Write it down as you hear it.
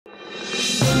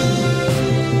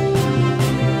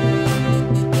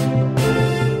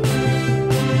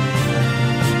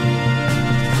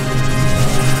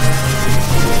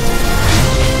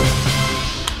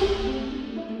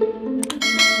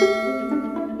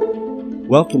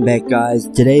Welcome back, guys.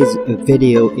 Today's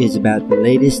video is about the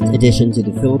latest addition to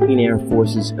the Philippine Air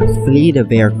Force's fleet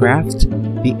of aircraft,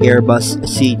 the Airbus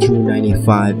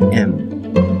C295M.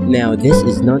 Now, this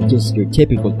is not just your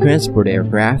typical transport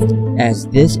aircraft, as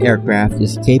this aircraft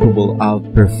is capable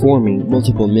of performing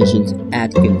multiple missions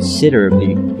at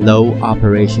considerably low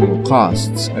operational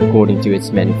costs, according to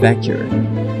its manufacturer.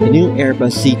 The new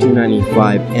Airbus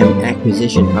C295M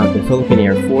acquisition of the Philippine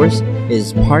Air Force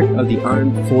is part of the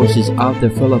Armed Forces of the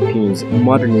Philippines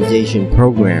Modernization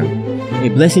Program. A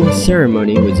blessing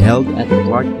ceremony was held at the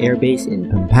Clark Air Base in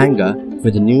Pampanga for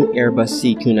the new Airbus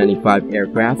C295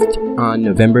 aircraft on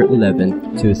November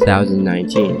 11,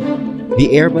 2019. The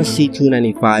Airbus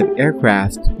C295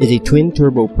 aircraft is a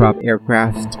twin-turboprop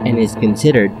aircraft and is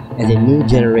considered as a new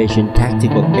generation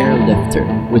tactical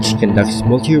airlifter which conducts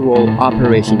multi-role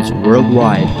operations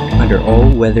worldwide under all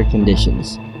weather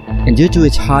conditions. And due to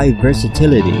its high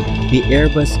versatility, the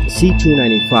Airbus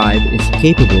C295 is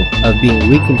capable of being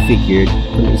reconfigured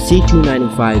from a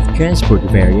C295 transport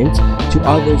variant to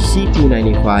other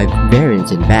C295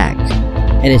 variants and back.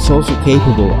 And it's also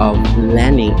capable of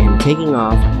landing and taking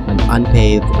off on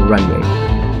unpaved runway.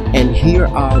 And here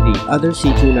are the other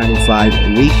C295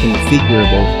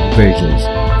 reconfigurable versions.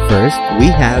 First, we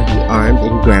have the Armed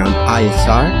and Ground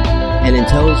ISR, an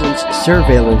intelligence,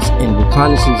 surveillance, and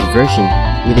reconnaissance version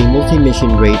with a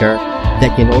multi-mission radar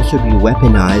that can also be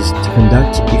weaponized to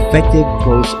conduct effective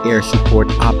close air support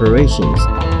operations.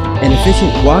 An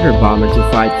efficient water bomber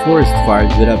to fight forest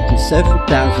fires with up to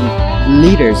 7,000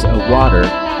 liters of water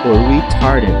or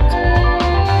retardant.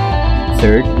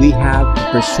 Third, we have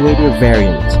the Persuader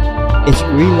variant. Its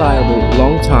reliable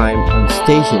long time on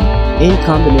station in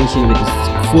combination with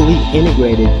its fully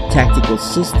integrated tactical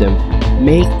system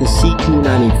make the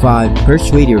C295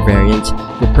 Persuader variant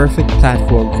the perfect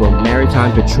platform for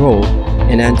maritime patrol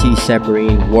and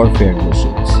anti-submarine warfare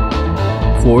missions.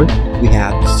 Fourth, we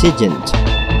have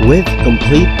SIGINT, with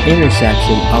complete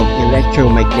interception of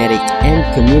electromagnetic and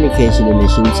communication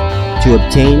emissions to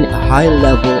obtain a high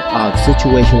level of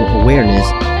situational awareness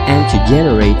and to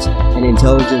generate an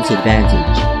intelligence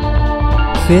advantage.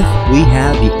 Fifth, we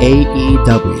have the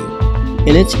AEW.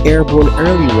 In its airborne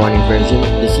early warning version,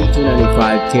 the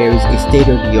C295 carries a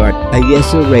state-of-the-art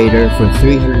ISO radar for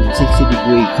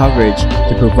 360-degree coverage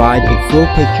to provide a full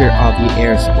picture of the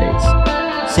airspace.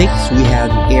 Sixth, we have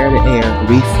the air-to-air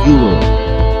refueling.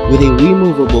 With a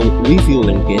removable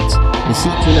refueling kit, the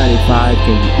C295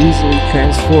 can be easily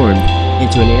transformed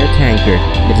into an air tanker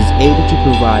that is able to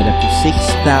provide up to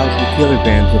 6,000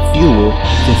 kilograms of fuel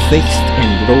to fixed and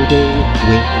floating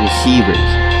wing receivers.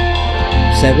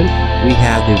 7. We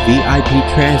have the VIP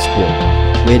transport.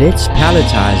 With its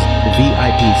palletized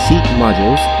VIP seat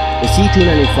modules, the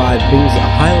C295 brings a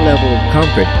high level of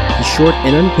comfort to short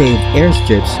and unpaved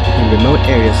airstrips in remote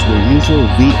areas where usual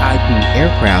VIP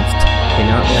aircraft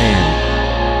cannot land.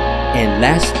 And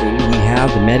lastly, we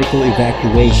have the medical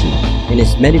evacuation. In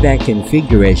its medevac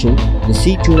configuration, the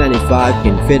C295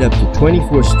 can fit up to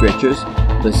 24 stretchers,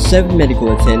 plus 7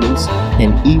 medical attendants,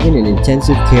 and even an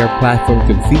intensive care platform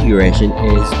configuration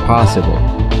is possible.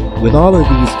 With all of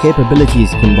these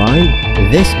capabilities combined,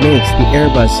 this makes the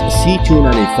Airbus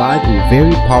C295 a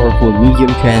very powerful medium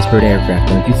transport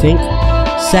aircraft, don't you think?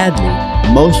 Sadly,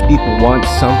 most people want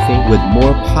something with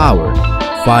more power,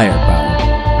 firepower.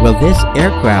 Well, this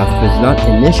aircraft was not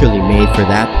initially made for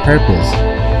that purpose,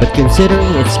 but considering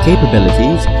its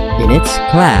capabilities in its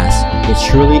class, it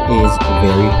surely is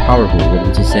very powerful,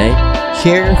 wouldn't you say?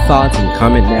 Share your thoughts and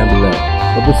comment down below.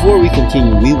 But before we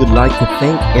continue, we would like to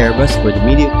thank Airbus for the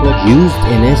media clip used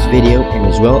in this video and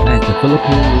as well as the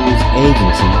Philippine News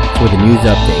Agency for the news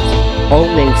updates. All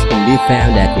links can be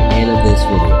found at the end of this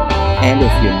video. And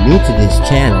if you're new to this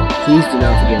channel, please do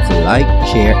not forget to like,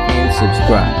 share, and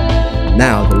subscribe.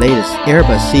 Now, the latest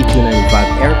Airbus C295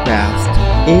 aircraft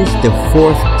is the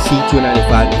 4th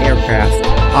C295 aircraft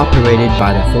operated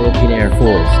by the Philippine Air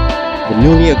Force. The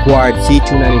newly acquired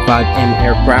C295M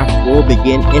aircraft will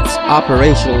begin its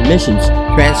operational missions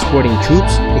transporting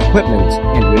troops, equipment,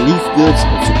 and relief goods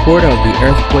in support of the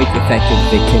earthquake-affected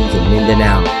victims in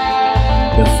Mindanao.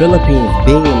 The Philippines,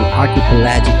 being an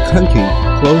archipelagic country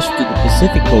close to the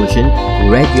Pacific Ocean,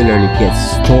 regularly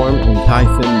gets storm and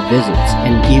typhoon visits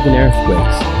and even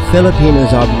earthquakes.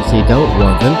 Filipinos obviously don't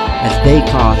want them as they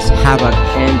cause havoc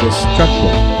and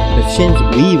destruction, but since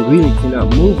we really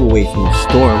cannot move away from the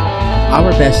storm,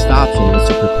 our best option is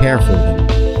to prepare for them.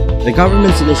 The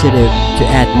government's initiative to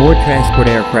add more transport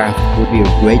aircraft would be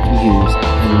of great use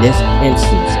in this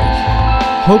instance.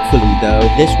 Hopefully though,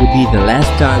 this would be the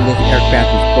last time this aircraft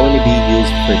is going to be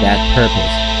used for that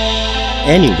purpose.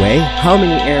 Anyway, how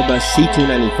many Airbus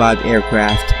C295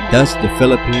 aircraft does the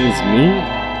Philippines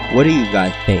need? What do you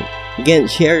guys think? Again,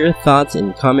 share your thoughts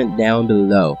and comment down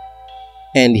below.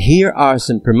 And here are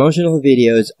some promotional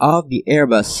videos of the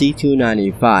Airbus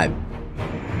C295.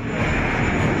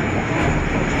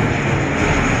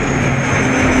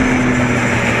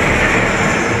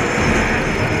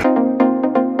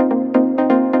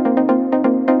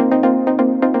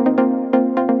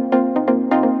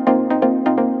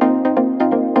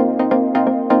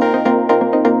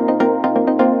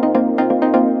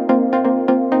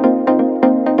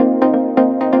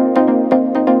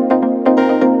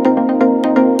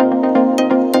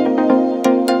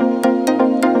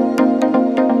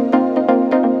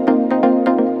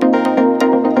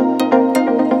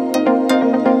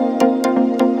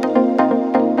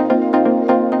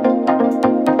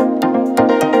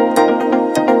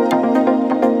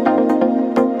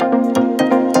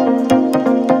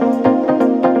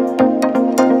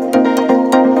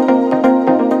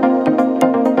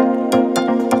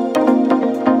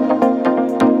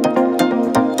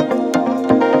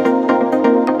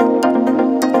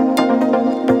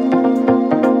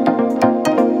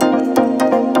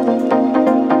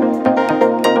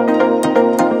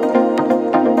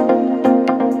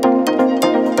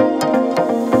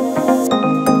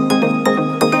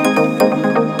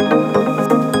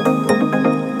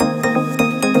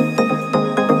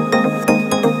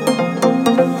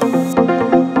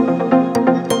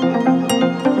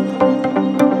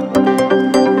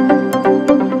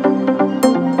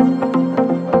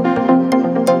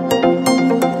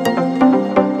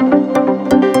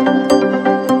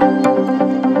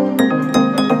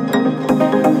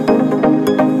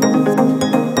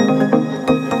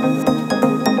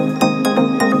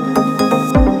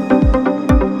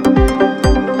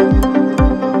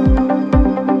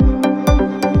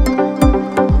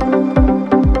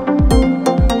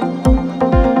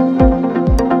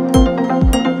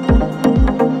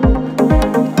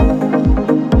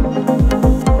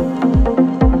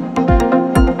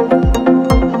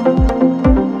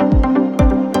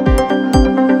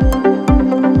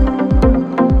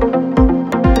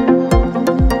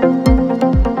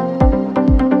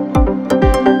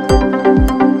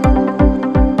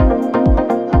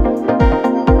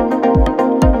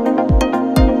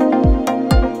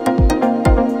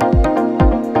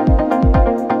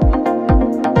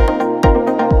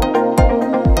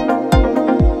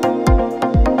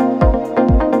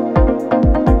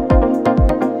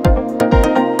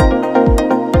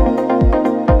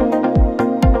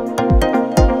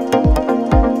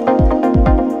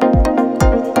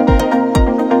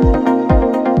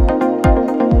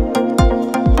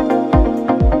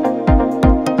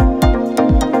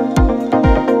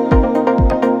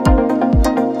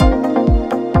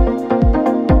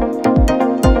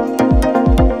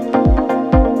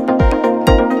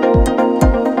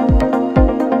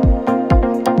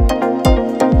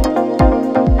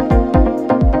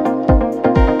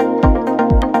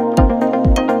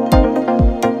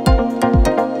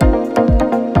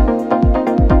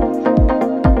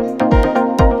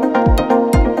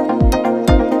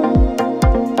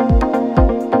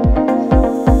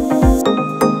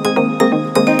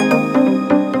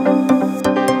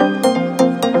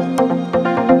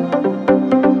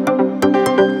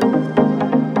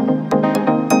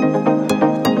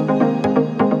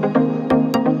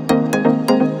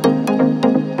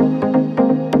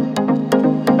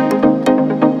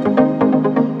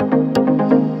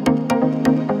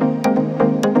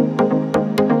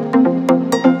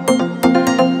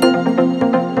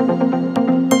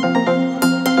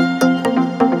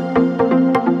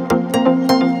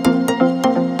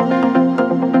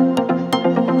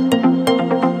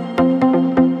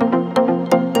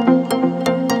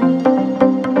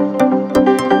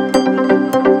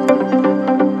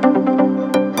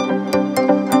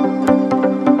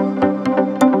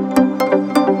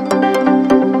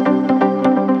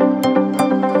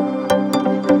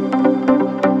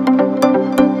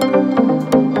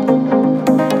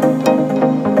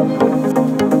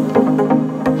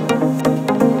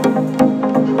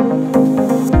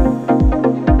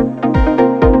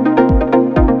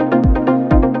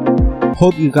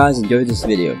 Hope you guys enjoyed this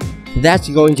video. That's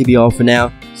going to be all for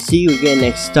now. See you again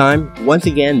next time. Once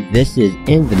again, this is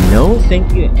In the Know.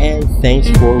 Thank you and thanks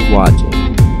for watching.